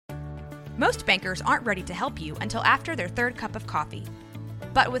Most bankers aren't ready to help you until after their third cup of coffee.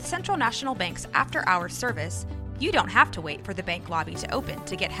 But with Central National Bank's after-hours service, you don't have to wait for the bank lobby to open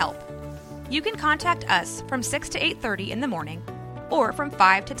to get help. You can contact us from 6 to 8:30 in the morning or from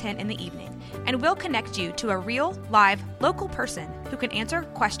 5 to 10 in the evening, and we'll connect you to a real, live, local person who can answer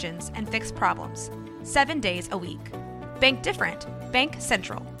questions and fix problems 7 days a week. Bank different. Bank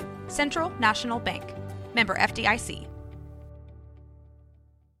Central. Central National Bank. Member FDIC.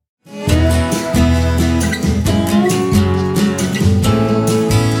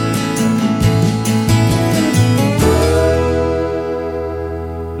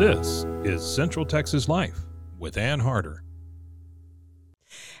 This is Central Texas Life with Ann Harder.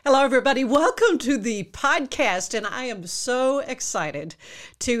 Hello, everybody. Welcome to the podcast, and I am so excited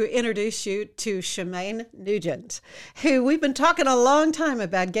to introduce you to Shemaine Nugent, who we've been talking a long time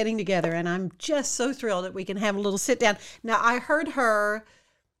about getting together, and I'm just so thrilled that we can have a little sit down. Now, I heard her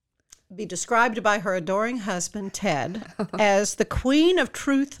be described by her adoring husband, Ted, as the queen of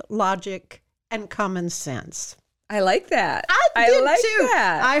truth, logic, and common sense. I like that. I did like too.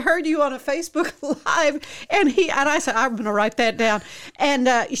 that. I heard you on a Facebook Live, and I said, I'm going to write that down. And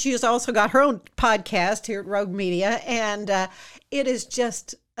she has also got her own podcast here at Rogue Media, and it is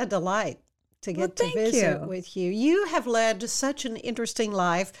just a delight to get to visit with you. You have led such an interesting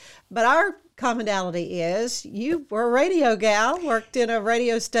life, but our commonality is you were a radio gal, worked in a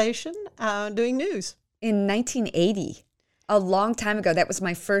radio station doing news. In 1980. A long time ago. That was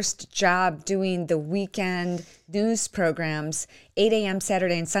my first job, doing the weekend news programs, 8 a.m.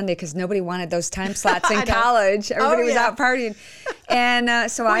 Saturday and Sunday, because nobody wanted those time slots in college. Everybody was out partying.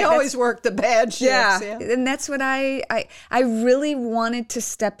 And so I always worked the bad shifts. Yeah, and that's what I really wanted to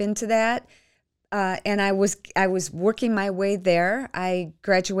step into that. And I was working my way there. I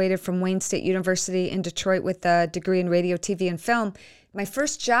graduated from Wayne State University in Detroit with a degree in radio, TV, and film. My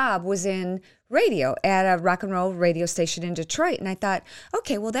first job was in radio at a rock and roll radio station in Detroit. And I thought,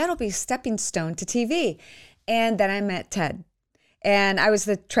 okay, well, that'll be a stepping stone to TV. And then I met Ted. And I was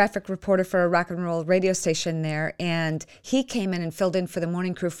the traffic reporter for a rock and roll radio station there. And he came in and filled in for the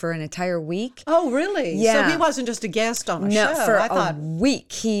morning crew for an entire week. Oh, really? Yeah. So he wasn't just a guest on a show. No, for a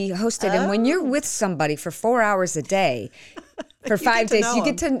week he hosted. And when you're with somebody for 4 hours a day, for 5 days, you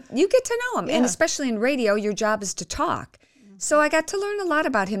get to know him. Yeah. And especially in radio, your job is to talk. So I got to learn a lot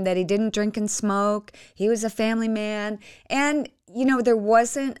about him, that he didn't drink and smoke. He was a family man. And, you know, there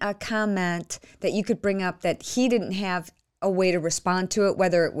wasn't a comment that you could bring up that he didn't have a way to respond to it,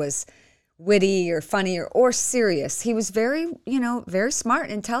 whether it was witty or funny or serious. He was very smart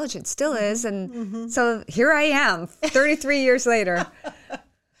and intelligent, still is. And so here I am, 33 years later.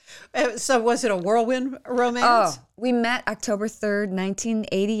 So was it a whirlwind romance? Oh, we met October 3rd,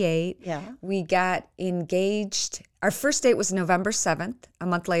 1988. Yeah. We got engaged. Our first date was November 7th, a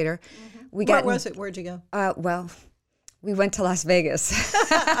month later. Where was it? Where'd you go? Well, we went to Las Vegas.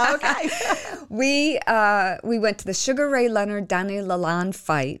 Okay. We went to the Sugar Ray Leonard, Donnie Lalonde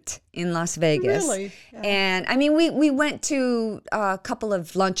fight in Las Vegas. Really? Yeah. And I mean, we went to a couple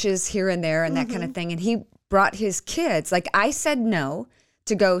of lunches here and there and that kind of thing. And he brought his kids. Like, I said no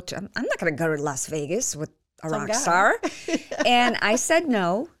to go to, I'm not going to go to Las Vegas with a rock star. And I said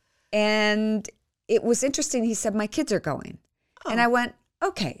no. And it was interesting. He said, my kids are going. And I went,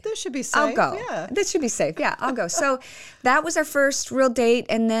 okay. This should be safe. I'll go. Yeah. This should be safe. Yeah, I'll go. So that was our first real date.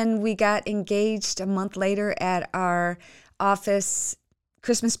 And then we got engaged a month later at our office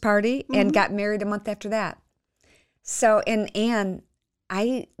Christmas party and got married a month after that. So, and Ann,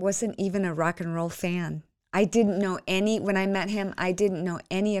 I wasn't even a rock and roll fan. I didn't know when I met him, I didn't know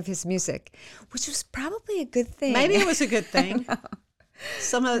any of his music, which was probably a good thing. Maybe it was a good thing.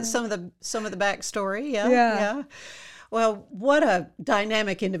 Some of the backstory, yeah. Well, what a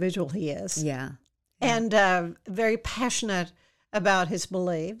dynamic individual he is. Yeah. And very passionate about his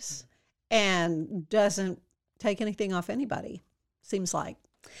beliefs and doesn't take anything off anybody, seems like.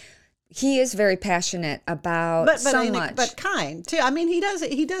 He is very passionate about much. But kind, too. I mean,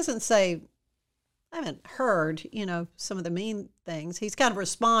 he doesn't say, I haven't heard, some of the mean things. He's kind of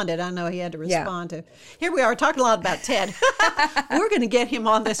responded. I know he had to respond to. Here we are talking a lot about Ted. We're going to get him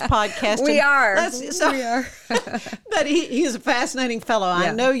on this podcast. We are. But he is a fascinating fellow. Yeah.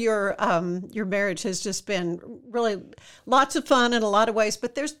 I know your marriage has just been really lots of fun in a lot of ways,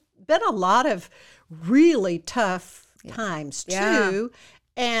 but there's been a lot of really tough times too.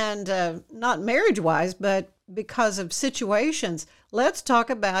 And not marriage-wise, but because of situations. Let's talk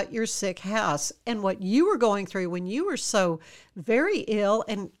about your sick house and what you were going through when you were so very ill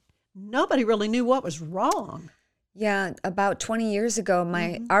and nobody really knew what was wrong. Yeah, about 20 years ago,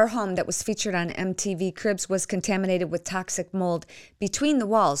 our home that was featured on MTV Cribs was contaminated with toxic mold between the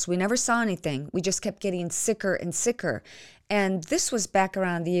walls. We never saw anything. We just kept getting sicker and sicker. And this was back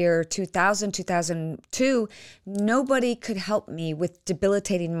around the year 2000, 2002. Nobody could help me with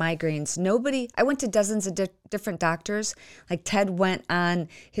debilitating migraines. I went to dozens of different doctors. Like Ted went on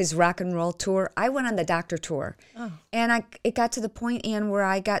his rock and roll tour. I went on the doctor tour. Oh. And it got to the point, Ann, where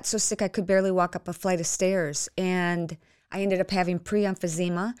I got so sick I could barely walk up a flight of stairs. And I ended up having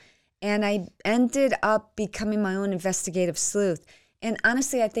pre-emphysema. And I ended up becoming my own investigative sleuth. And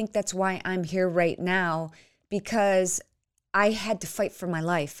honestly, I think that's why I'm here right now, because I had to fight for my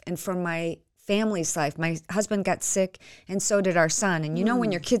life and for my family's life. My husband got sick, and so did our son. And you know,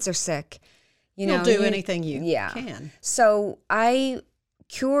 when your kids are sick, you'll do anything you can. So I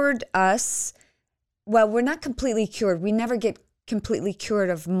cured us. Well, we're not completely cured. We never get completely cured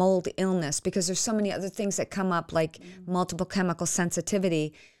of mold illness because there's so many other things that come up, like multiple chemical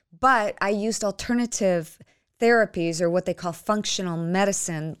sensitivity. But I used alternative therapies, or what they call functional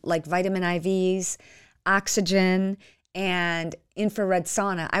medicine, like vitamin IVs, oxygen, and infrared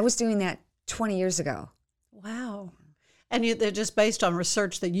sauna. I was doing that 20 years ago. Wow. And they're just based on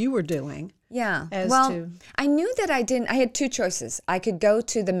research that you were doing. Yeah. I knew that I had two choices. I could go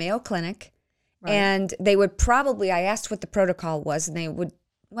to the Mayo Clinic, right, and they would I asked what the protocol was, and they would,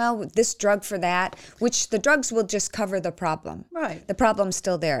 this drug for that, which the drugs will just cover the problem. Right. The problem's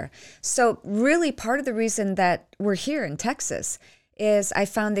still there. So really part of the reason that we're here in Texas is I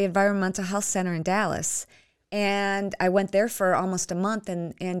found the Environmental Health Center in Dallas. And I went there for almost a month,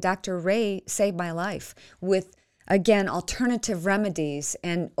 and Dr. Ray saved my life with, again, alternative remedies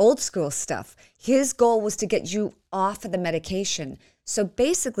and old school stuff. His goal was to get you off of the medication. So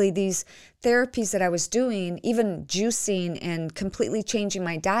basically, these therapies that I was doing, even juicing and completely changing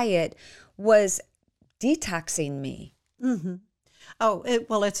my diet, was detoxing me. Mm-hmm. Oh,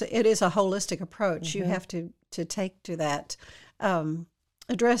 it is a holistic approach. Mm-hmm. You have to take to that.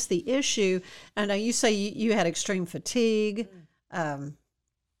 Address the issue. I know you say you had extreme fatigue,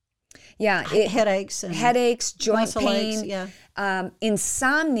 headaches, joint pain, aches,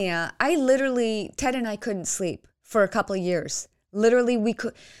 insomnia. Ted and I couldn't sleep for a couple of years. Literally,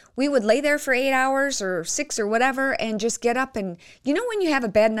 we would lay there for 8 hours or 6 or whatever, and just get up. And when you have a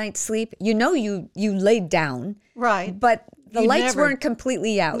bad night's sleep, you laid down, right? But the lights weren't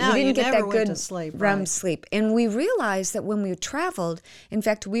completely out. No, you didn't get that good sleep, REM right. sleep. And we realized that when we traveled, in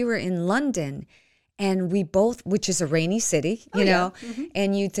fact, we were in London, and we both, which is a rainy city, you know, mm-hmm.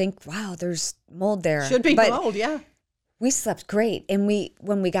 and you think, wow, there's mold there. Should be mold, yeah. We slept great. And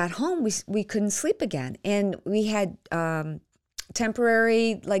when we got home, we couldn't sleep again. And we had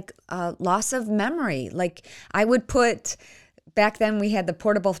temporary, loss of memory. Like I would back then we had the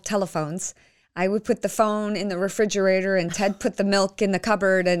portable telephones. I would put the phone in the refrigerator, and Ted put the milk in the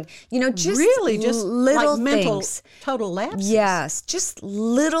cupboard, and just little things. Total lapses. Yes, just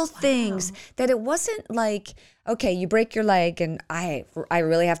little things that it wasn't like, okay, you break your leg and I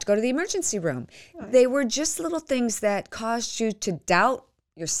really have to go to the emergency room. Right. They were just little things that caused you to doubt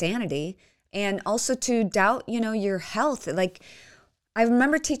your sanity, and also to doubt, your health. Like I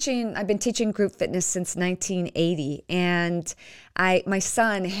remember I've been teaching group fitness since 1980, and my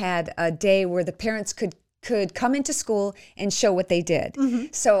son had a day where the parents could come into school and show what they did. Mm-hmm.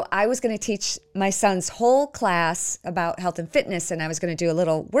 So I was going to teach my son's whole class about health and fitness, and I was going to do a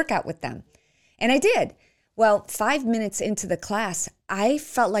little workout with them. And I did. Well, 5 minutes into the class, I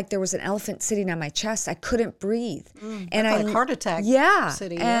felt like there was an elephant sitting on my chest. I couldn't breathe. And like heart attack. Yeah.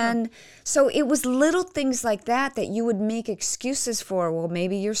 City, and so it was little things like that you would make excuses for. Well,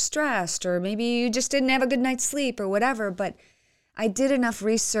 maybe you're stressed, or maybe you just didn't have a good night's sleep, or whatever. But I did enough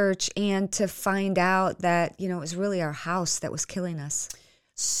research and to find out that, it was really our house that was killing us.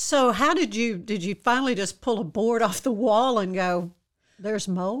 So how did you finally just pull a board off the wall and go, there's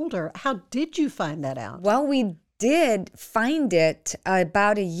mold? Or how did you find that out? Well, we did find it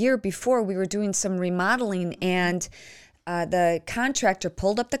about a year before. We were doing some remodeling, and the contractor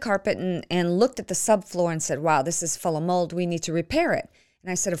pulled up the carpet and looked at the subfloor and said, wow, this is full of mold. We need to repair it.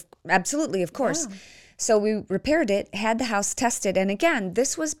 And I said, absolutely, of course. Yeah. So we repaired it, had the house tested. And again,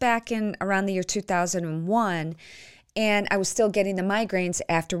 this was back in around the year 2001. And I was still getting the migraines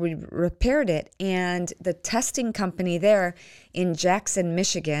after we repaired it. And the testing company there in Jackson,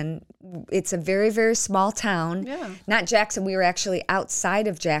 Michigan, it's a very, very small town. Yeah. Not Jackson, we were actually outside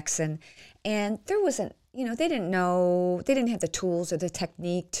of Jackson. And there wasn't, they didn't have the tools or the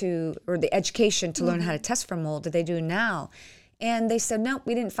technique or the education to learn how to test for mold that they do now. And they said, no,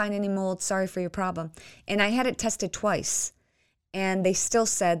 we didn't find any mold. Sorry for your problem. And I had it tested twice. and they still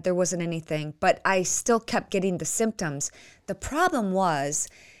said there wasn't anything, but I still kept getting the symptoms. The problem was,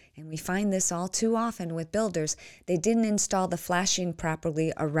 and we find this all too often with builders, they didn't install the flashing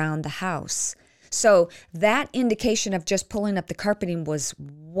properly around the house. So that indication of just pulling up the carpeting was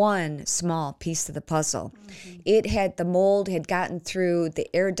one small piece of the puzzle. The mold had gotten through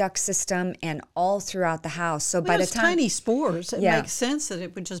the air duct system and all throughout the house. So by the time tiny spores, it makes sense that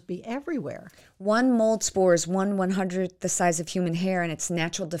it would just be everywhere. One mold spore is 1/100th the size of human hair, and its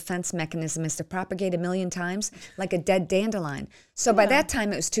natural defense mechanism is to propagate 1,000,000 times like a dead dandelion. So by that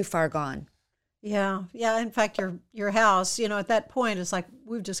time, it was too far gone. Yeah. In fact, your house, at that point, is like,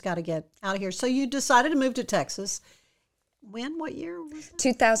 we've just got to get out of here. So you decided to move to Texas. When? What year was it?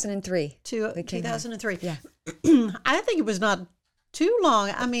 2003. 2003. Yeah. I think it was not too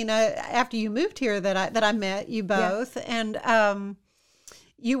long. I mean, after you moved here, that I met you both, and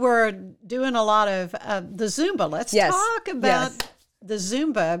you were doing a lot of the Zumba. Let's talk about the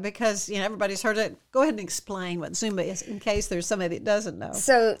Zumba, because everybody's heard it. Go ahead and explain what Zumba is in case there's somebody that doesn't know.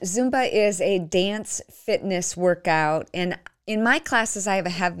 So Zumba is a dance fitness workout, and in my classes I have a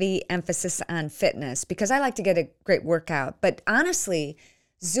heavy emphasis on fitness because I like to get a great workout. But honestly,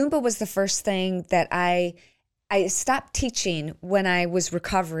 Zumba was the first thing that I stopped teaching when I was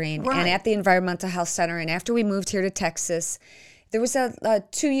recovering and at the Environmental Health Center, and after we moved here to Texas. There was a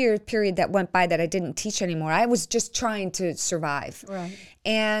 2-year period that went by that I didn't teach anymore. I was just trying to survive. Right.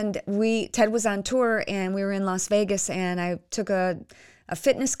 And Ted was on tour, and we were in Las Vegas, and I took a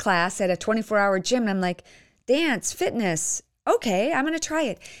fitness class at a 24-hour gym, and I'm like, dance, fitness, okay, I'm going to try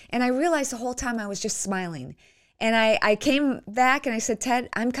it. And I realized the whole time I was just smiling. And I came back and I said, Ted,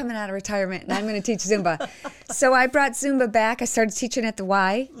 I'm coming out of retirement and I'm going to teach Zumba. So I brought Zumba back. I started teaching at the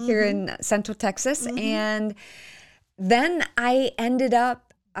Y here in Central Texas, and then I ended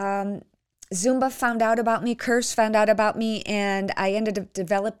up, Zumba found out about me, Curves found out about me, and I ended up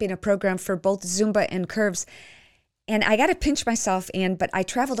developing a program for both Zumba and Curves. And I got to pinch myself, but I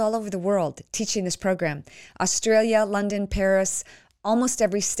traveled all over the world teaching this program. Australia, London, Paris, almost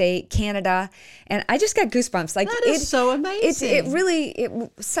every state, Canada, and I just got goosebumps. Like, that is so amazing. It was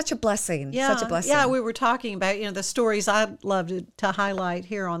such a blessing. Yeah, such a blessing. Yeah, we were talking about, the stories I'd love to highlight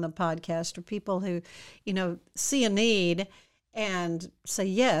here on the podcast are people who, see a need and say,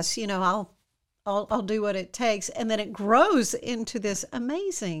 yes, I'll do what it takes. And then it grows into this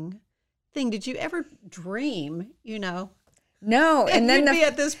amazing thing. Did you ever dream, No. And then be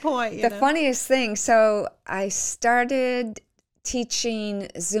at this point, the funniest thing. So I started teaching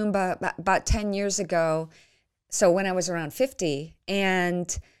Zumba about 10 years ago. So when I was around 50,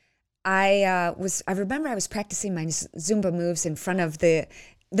 and I remember I was practicing my Zumba moves in front of the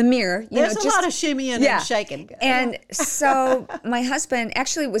mirror. There's a lot of shimmying and shaking. And so my husband,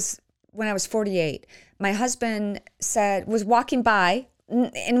 actually it was when I was 48, my husband was walking by,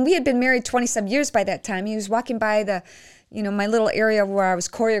 and we had been married 27 years by that time. He was walking by my little area where I was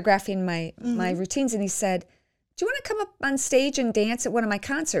choreographing my routines, and he said, do you want to come up on stage and dance at one of my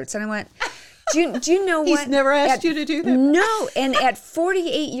concerts? And I went, do you know what? He's never asked you to do that? No. And at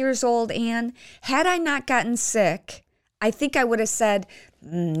 48 years old, Ann, had I not gotten sick, I think I would have said,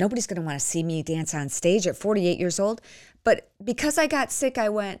 nobody's going to want to see me dance on stage at 48 years old. But because I got sick, I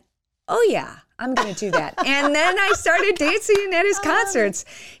went, oh yeah, I'm going to do that. And then I started dancing at his concerts.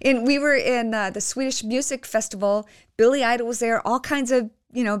 And we were in the Swedish Music Festival. Billy Idol was there. All kinds of,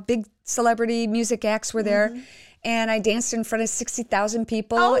 big celebrity music acts were there. And I danced in front of 60,000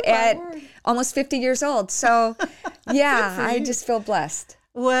 people at almost 50 years old. So, yeah, I just feel blessed.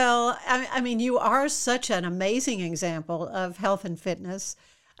 Well, I mean, you are such an amazing example of health and fitness.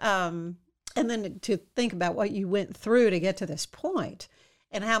 And then to think about what you went through to get to this point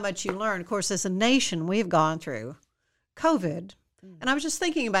and how much you learned. Of course, as a nation, we've gone through COVID. And I was just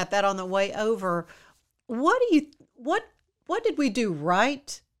thinking about that on the way over. What did we do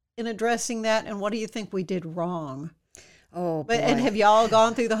right in addressing that, and what do you think we did wrong? Oh, boy. And have y'all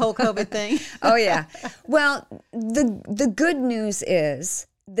gone through the whole COVID thing? Oh, yeah. Well, the good news is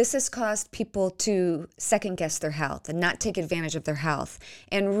this has caused people to second guess their health and not take advantage of their health,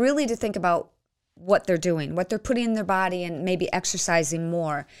 and really to think about what they're doing, what they're putting in their body, and maybe exercising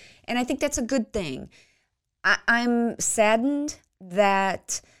more. And I think that's a good thing. I'm saddened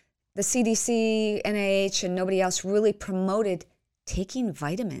that the CDC, NIH, and nobody else really promoted taking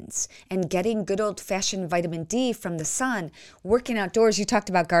vitamins and getting good old-fashioned vitamin D from the sun, working outdoors. You talked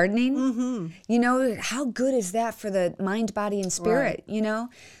about gardening. How good is that for the mind, body, and spirit,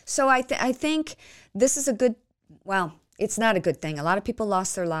 So I think this is a good, well, it's not a good thing. A lot of people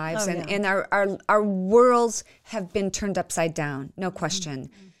lost their lives, and our worlds have been turned upside down, no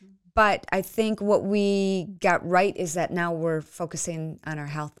question. But I think what we got right is that now we're focusing on our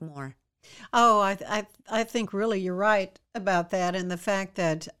health more. Oh, I think really you're right about that, and the fact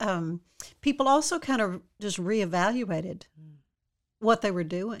that people also kind of just reevaluated what they were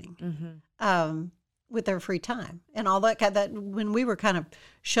doing with their free time and all that. That when we were kind of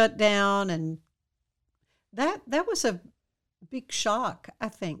shut down, and that was a big shock, I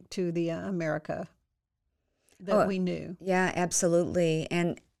think, to the America that we knew. Yeah, absolutely.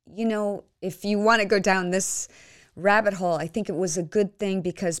 And if you want to go down this rabbit hole, I think it was a good thing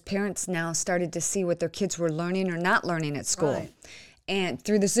because parents now started to see what their kids were learning or not learning at school. Right. And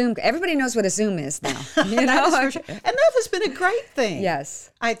through the Zoom, everybody knows what a Zoom is now. And that has been a great thing.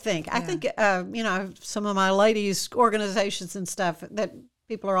 Yes. I think. Yeah. I think, some of my ladies' organizations and stuff that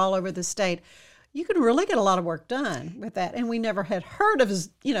people are all over the state, you can really get a lot of work done with that. And we never had heard of,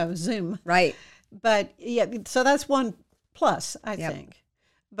 Zoom. Right. But yeah, so that's one plus, I think.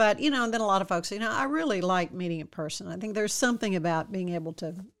 But, and then a lot of folks say, I really like meeting in person. I think there's something about being able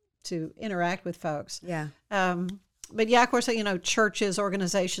to interact with folks. Yeah. But yeah, of course, churches,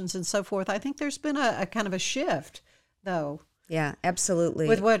 organizations, and so forth. I think there's been a kind of a shift, though. Yeah, absolutely.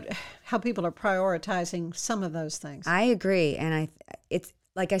 With how people are prioritizing some of those things. I agree. And it's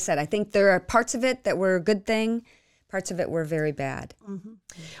like I said, I think there are parts of it that were a good thing. Parts of it were very bad. Mm-hmm.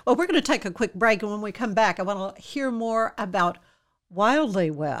 Well, we're going to take a quick break. And when we come back, I want to hear more about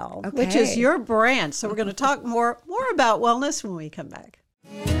Wildly Well, which is your brand. So we're going to talk more about wellness when we come back.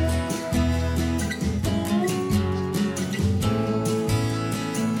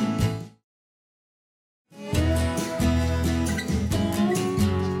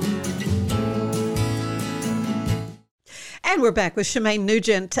 And we're back with Shemaine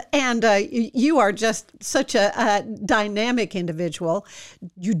Nugent, and you are just such a dynamic individual.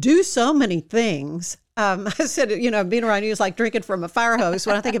 You do so many things. I said, being around you is like drinking from a fire hose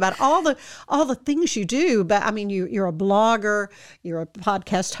when I think about all the things you do. But I mean, you're a blogger, you're a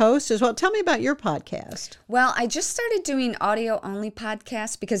podcast host as well. Tell me about your podcast. Well, I just started doing audio only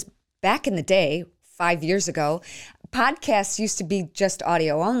podcasts because back in the day, 5 years ago, podcasts used to be just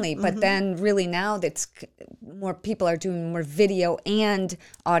audio only, but then really now that's more people are doing more video and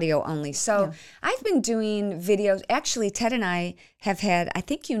audio only. So I've been doing videos. Actually, Ted and I have had, I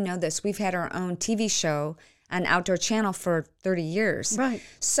think you know this, we've had our own TV show on Outdoor Channel for 30 years. Right.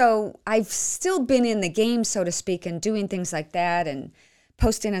 So I've still been in the game, so to speak, and doing things like that and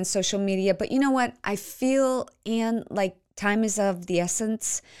posting on social media. But you know what? I feel, Ann, like time is of the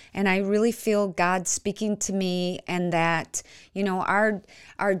essence, and I really feel God speaking to me, and that,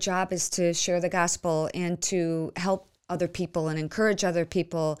 our job is to share the gospel and to help other people and encourage other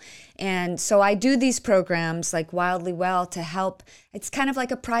people. And so I do these programs like Wildly Well to help. It's kind of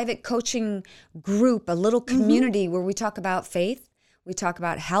like a private coaching group, a little community where we talk about faith. We talk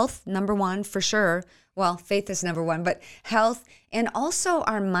about health, number one, for sure. Well, faith is number one, but health, and also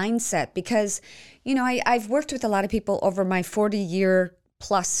our mindset, because, I've worked with a lot of people over my 40-year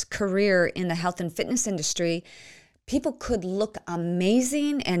plus career in the health and fitness industry. People could look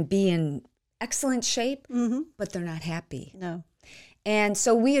amazing and be in excellent shape, but they're not happy. No. And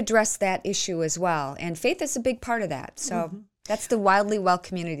so we address that issue as well. And faith is a big part of that. So that's the Wildly Well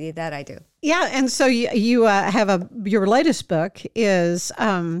community that I do. Yeah, and so you have your latest book is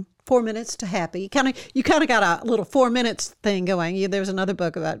 4 Minutes to Happy. You kind of got a little 4 minutes thing going. There was another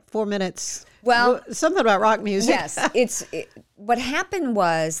book about 4 minutes. Well, something about rock music. Yes, what happened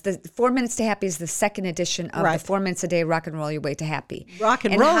was the 4 Minutes to Happy is the second edition of the 4 Minutes a Day Rock and Roll Your Way to Happy. Rock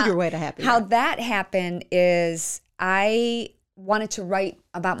and roll your way to happy. How that happened is I wanted to write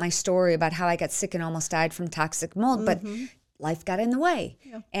about my story about how I got sick and almost died from toxic mold, but life got in the way.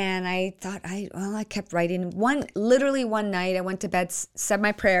 Yeah. And I thought, I kept writing. Literally one night, I went to bed, said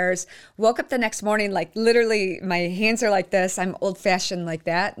my prayers, woke up the next morning, like literally my hands are like this. I'm old fashioned like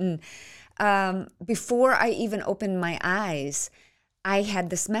that. And before I even opened my eyes, I had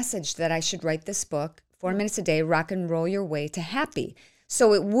this message that I should write this book, 4 Minutes a Day, Rock and Roll Your Way to Happy.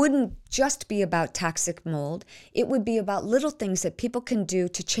 So it wouldn't just be about toxic mold. It would be about little things that people can do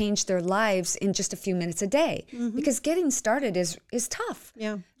to change their lives in just a few minutes a day. Because getting started is tough.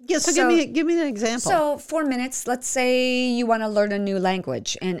 Yeah. So give me an example. So 4 minutes, let's say you want to learn a new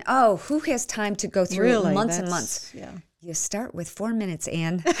language. And who has time to go through months and months? Yeah. You start with 4 minutes,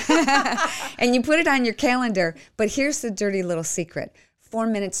 Ann. And you put it on your calendar. But here's the dirty little secret. 4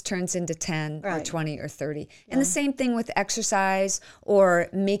 minutes turns into 10 or 20 or 30. And the same thing with exercise or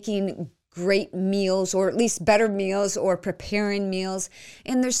making great meals, or at least better meals, or preparing meals.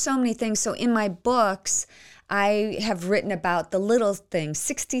 And there's so many things. So in my books, I have written about the little things,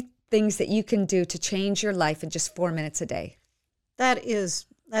 60 things that you can do to change your life in just 4 minutes a day. That is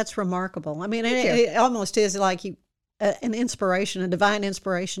That's remarkable. I mean, it almost is like an inspiration, a divine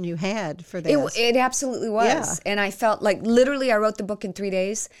inspiration you had for this. It absolutely was. Yeah. And I felt like literally I wrote the book in 3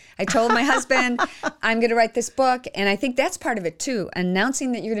 days. I told my husband, I'm going to write this book. And I think that's part of it too,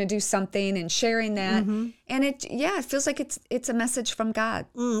 announcing that you're going to do something and sharing that. Mm-hmm. And it feels like it's a message from God.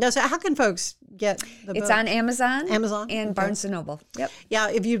 So how can folks get the book? It's on Amazon and Barnes & Noble. Yep. Yeah,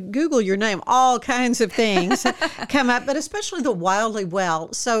 if you Google your name, all kinds of things come up, but especially the Wildly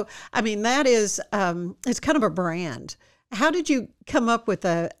Well. So, I mean, that is, it's kind of a brand. How did you come up with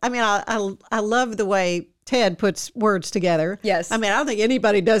I love the way Ted puts words together. Yes. I mean, I don't think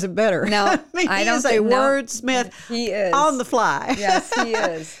anybody does it better. No, I mean, he is a wordsmith. He is. On the fly. Yes, he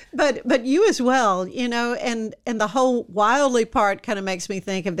is. But you as well, and the whole wildly part kind of makes me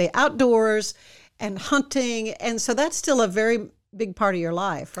think of the outdoors and hunting. And so that's still a very big part of your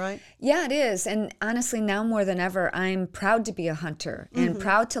life, right? Yeah, it is. And honestly, now more than ever, I'm proud to be a hunter and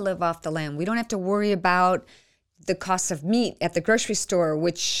proud to live off the land. We don't have to worry about the cost of meat at the grocery store,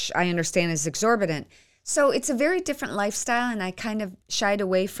 which I understand is exorbitant. So it's a very different lifestyle, and I kind of shied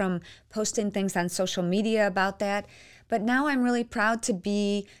away from posting things on social media about that. But now I'm really proud to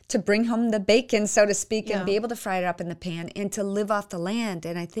bring home the bacon, so to speak, and be able to fry it up in the pan and to live off the land.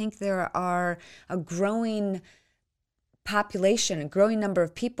 And I think there are a growing population, a growing number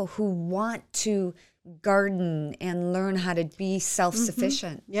of people who want to garden and learn how to be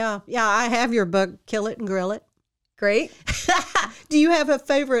self-sufficient. Yeah, I have your book, Kill It and Grill It. Great. Do you have a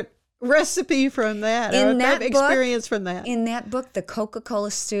favorite recipe from that? In that experience from that? In that book, the Coca-Cola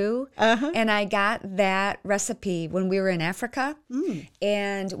stew, and I got that recipe when we were in Africa.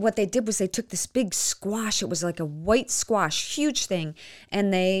 And what they did was they took this big squash. It was like a white squash, huge thing,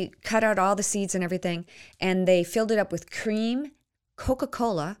 and they cut out all the seeds and everything, and they filled it up with cream,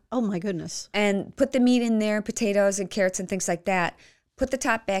 Coca-Cola. Oh my goodness! And put the meat in there, potatoes and carrots and things like that. Put the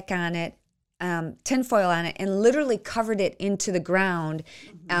top back on it. Tinfoil on it, and literally covered it into the ground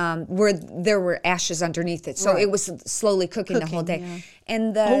where there were ashes underneath it. So it was slowly cooking the whole day. Yeah.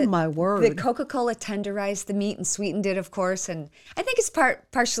 And oh my word, the Coca-Cola tenderized the meat and sweetened it, of course. And I think it's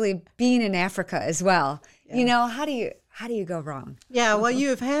partially being in Africa as well. Yeah. How do you go wrong? Yeah, well, you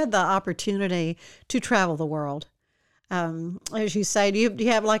have had the opportunity to travel the world. As you say, do you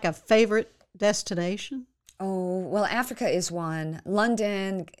have like a favorite destination? Oh, well, Africa is one.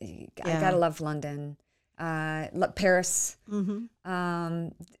 London, I gotta love London. Paris.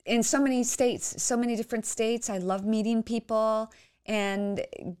 In so many states, so many different states. I love meeting people and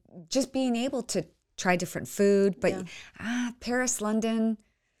just being able to try different food. But Paris, London,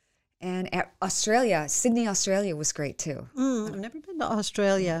 and Australia. Sydney, Australia was great too. I've never been to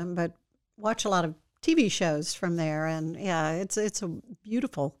Australia, but watch a lot of TV shows from there. And it's a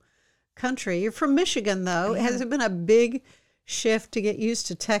beautiful country. You're from Michigan, though. Yeah. Has it been a big shift to get used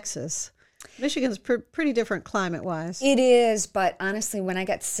to Texas? Michigan's pretty different climate-wise. It is, but honestly, when I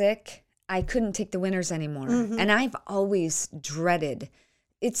got sick, I couldn't take the winters anymore. And I've always dreaded.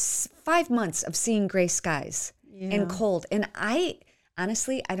 It's 5 months of seeing gray skies and cold. And I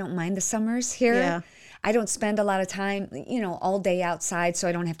don't mind the summers here. Yeah. I don't spend a lot of time, all day outside, so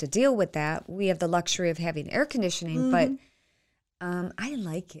I don't have to deal with that. We have the luxury of having air conditioning, but I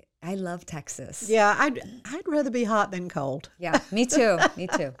like it. I love Texas. Yeah, I'd rather be hot than cold. Yeah, me too. Me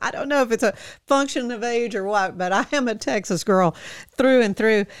too. I don't know if it's a function of age or what, but I am a Texas girl through and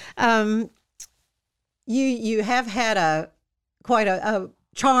through. You have had quite a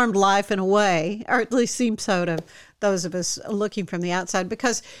charmed life in a way, or at least seems so to those of us looking from the outside,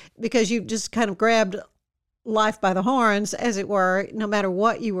 because you just kind of grabbed life by the horns, as it were, no matter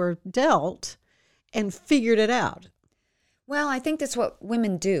what you were dealt, and figured it out. Well, I think that's what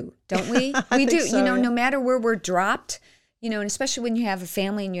women do, don't we? We do. So, no matter where we're dropped, and especially when you have a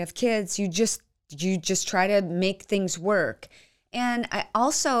family and you have kids, you just try to make things work. And I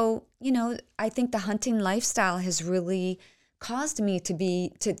also, I think the hunting lifestyle has really caused me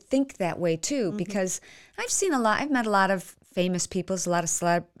to think that way too, because I've met a lot of famous people, a lot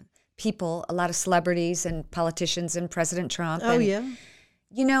of celebrities and politicians and President Trump. Oh, and,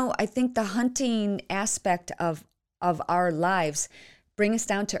 yeah. I think the hunting aspect of our lives bring us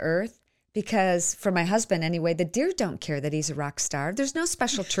down to earth, because for my husband anyway, the deer don't care that he's a rock star. There's no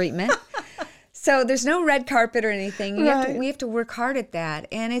special treatment. So there's no red carpet or anything. We have to work hard at that.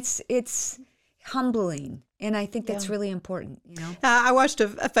 And it's humbling. And I think that's really important, I watched a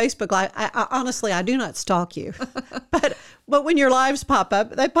Facebook Live. I honestly, I do not stalk you. but when your lives pop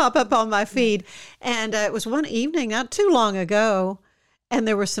up, they pop up on my feed. And it was one evening not too long ago. and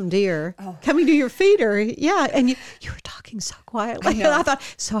there were some deer coming to your feeder. Yeah, and you were talking so quietly. And I thought,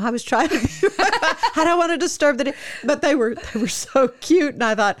 so I was trying to, I don't want to disturb the deer. But they were so cute. And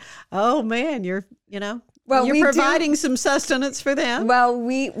I thought, oh man, you're providing some sustenance for them. Well,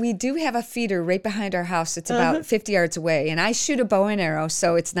 we do have a feeder right behind our house. It's about 50 yards away. And I shoot a bow and arrow,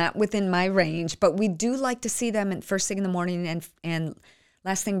 so it's not within my range. But we do like to see them first thing in the morning and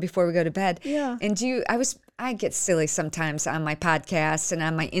last thing before we go to bed. Yeah. And I get silly sometimes on my podcast and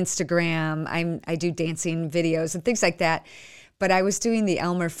on my Instagram. I do dancing videos and things like that. But I was doing the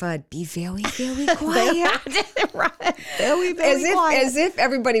Elmer Fudd, be very, very quiet. Right. Very, very quiet. As if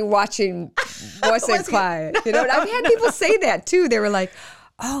everybody watching wasn't quiet. You know, and I've had people say that too. They were like,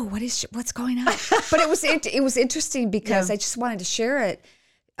 oh, what's going on? But it was interesting because I just wanted to share it.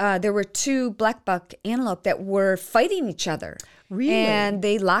 There were two black buck antelope that were fighting each other. Really? And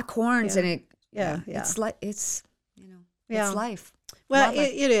they lock horns and it's like it's life. Well,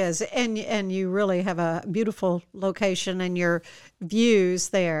 it is, and you really have a beautiful location, and your views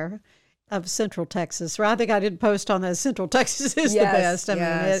there of Central Texas. Right? I think I did post on that. Central Texas is the best. I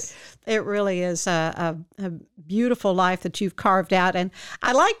mean, it really is a beautiful life that you've carved out. And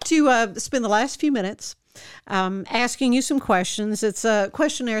I like to spend the last few minutes asking you some questions. It's a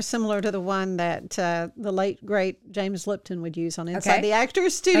questionnaire similar to the one that the late, great James Lipton would use on Inside the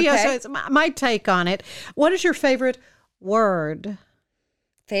Actors Studio. Okay. So it's my take on it. What is your favorite word?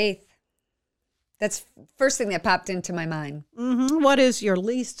 Faith. That's first thing that popped into my mind. Mm-hmm. What is your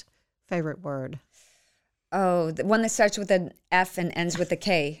least favorite word? Oh, the one that starts with an F and ends with a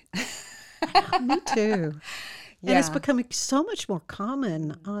K. Me too. And it's becoming so much more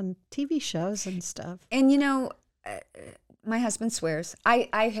common on TV shows and stuff. And my husband swears.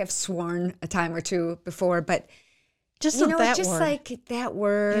 I have sworn a time or two before, but just not that just word. Like that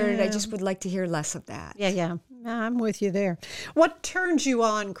word. I just would like to hear less of that. Yeah. I'm with you there. What turns you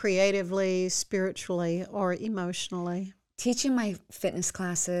on creatively, spiritually, or emotionally? Teaching my fitness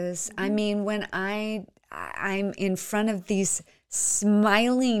classes. I mean, when I'm in front of these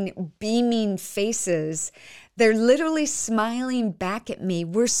smiling, beaming faces, they're literally smiling back at me.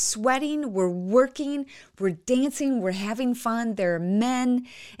 We're sweating, we're working, we're dancing, we're having fun. There are men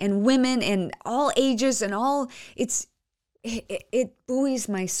and women and all ages and all. It buoys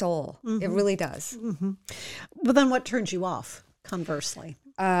my soul. Mm-hmm. It really does. Mm-hmm. But then what turns you off, conversely?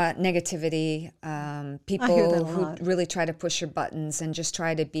 Negativity, people who really try to push your buttons and just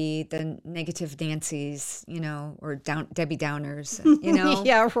try to be the negative Nancy's, or Debbie Downers,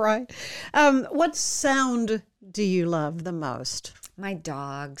 Yeah, right. What sound do you love the most? My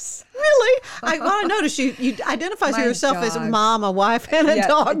dogs. Really? I noticed you identify yourself as a mom, a wife, and a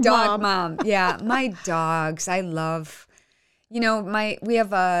dog mom. Yeah, my dogs. I love... we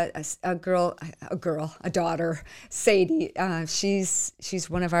have a daughter, Sadie. She's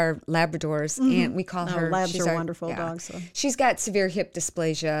one of our Labradors, and we call her. Labs are wonderful dogs. So. She's got severe hip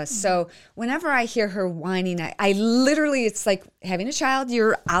dysplasia, so whenever I hear her whining, I literally, it's like having a child.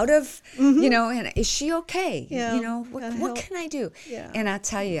 You're out of, and is she okay? Yeah. What can I do? Yeah. And I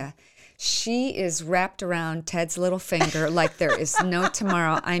tell you. She is wrapped around Ted's little finger like there is no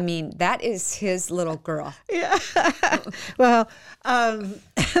tomorrow. I mean, that is his little girl. Yeah. Well, I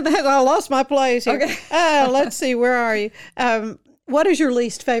lost my place here. Okay. Let's see. Where are you? What is your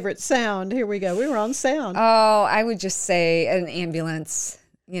least favorite sound? Here we go. We were on sound. Oh, I would just say an ambulance.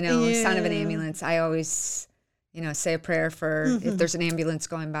 Sound of an ambulance. I always, say a prayer for if there's an ambulance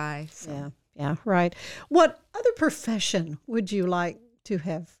going by. So. Yeah, right. What other profession would you like to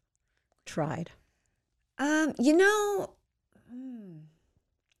have tried?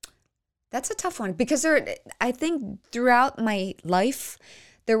 That's a tough one because I think throughout my life,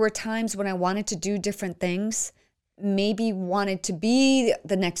 there were times when I wanted to do different things, maybe wanted to be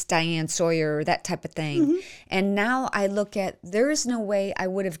the next Diane Sawyer, that type of thing. Mm-hmm. And now I look at, there is no way I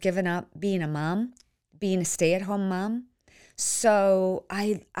would have given up being a mom, being a stay-at-home mom. So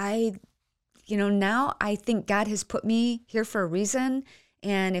now I think God has put me here for a reason.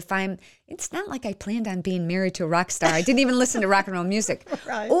 And it's not like I planned on being married to a rock star. I didn't even listen to rock and roll music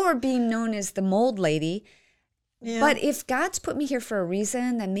or being known as the mold lady. Yeah. But if God's put me here for a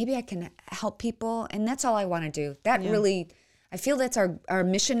reason, then maybe I can help people. And that's all I want to do. I feel that's our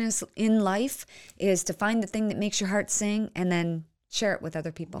mission is in life is to find the thing that makes your heart sing and then share it with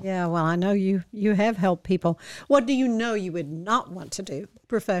other people. Yeah, well, I know you have helped people. What do you know you would not want to do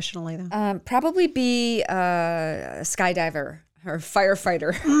professionally, though? Probably be a skydiver. Or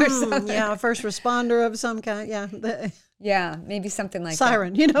firefighter or something. Yeah, a first responder of some kind. Yeah. Yeah, maybe something like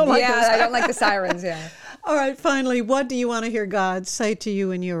siren, that. Like yeah, I don't like the sirens, yeah. All right, finally, what do you want to hear God say to you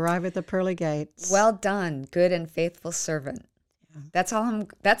when you arrive at the pearly gates? Well done, good and faithful servant. That's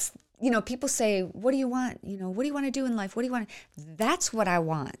people say, what do you want? What do you want to do in life? What do you want? That's what I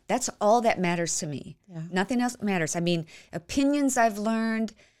want. That's all that matters to me. Yeah. Nothing else matters. I mean, opinions I've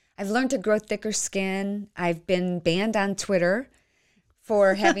learned to grow thicker skin. I've been banned on Twitter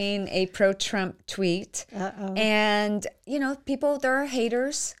for having a pro-Trump tweet. Uh-oh. And, people, there are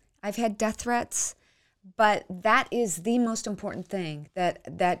haters. I've had death threats. But that is the most important thing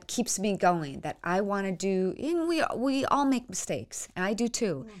that keeps me going, that I want to do. And we all make mistakes, and I do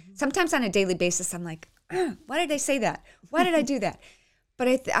too. Mm-hmm. Sometimes on a daily basis, I'm like, why did I say that? Why did I do that?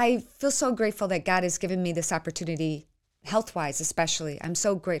 But I feel so grateful that God has given me this opportunity, health-wise especially. I'm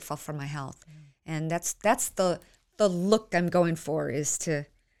so grateful for my health. And that's the look I'm going for, is to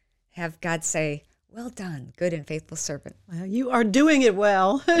have God say, well done, good and faithful servant. Well, you are doing it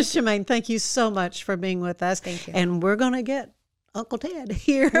well. Shemaine, thank you so much for being with us. Thank you. And we're going to get Uncle Ted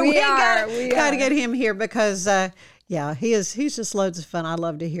here. We got to get him here because, he's just loads of fun. I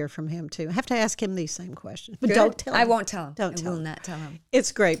love to hear from him, too. I have to ask him these same questions. But don't tell him. I won't tell him. I will not tell him.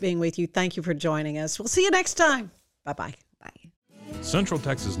 It's great being with you. Thank you for joining us. We'll see you next time. Bye-bye. Bye. Central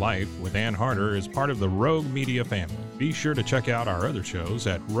Texas Life with Ann Harder is part of the Rogue Media family. Be sure to check out our other shows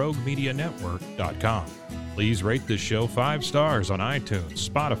at roguemedianetwork.com. Please rate this show 5 stars on iTunes,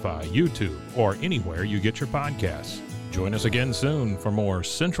 Spotify, YouTube, or anywhere you get your podcasts. Join us again soon for more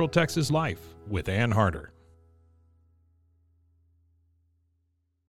Central Texas Life with Ann Harder.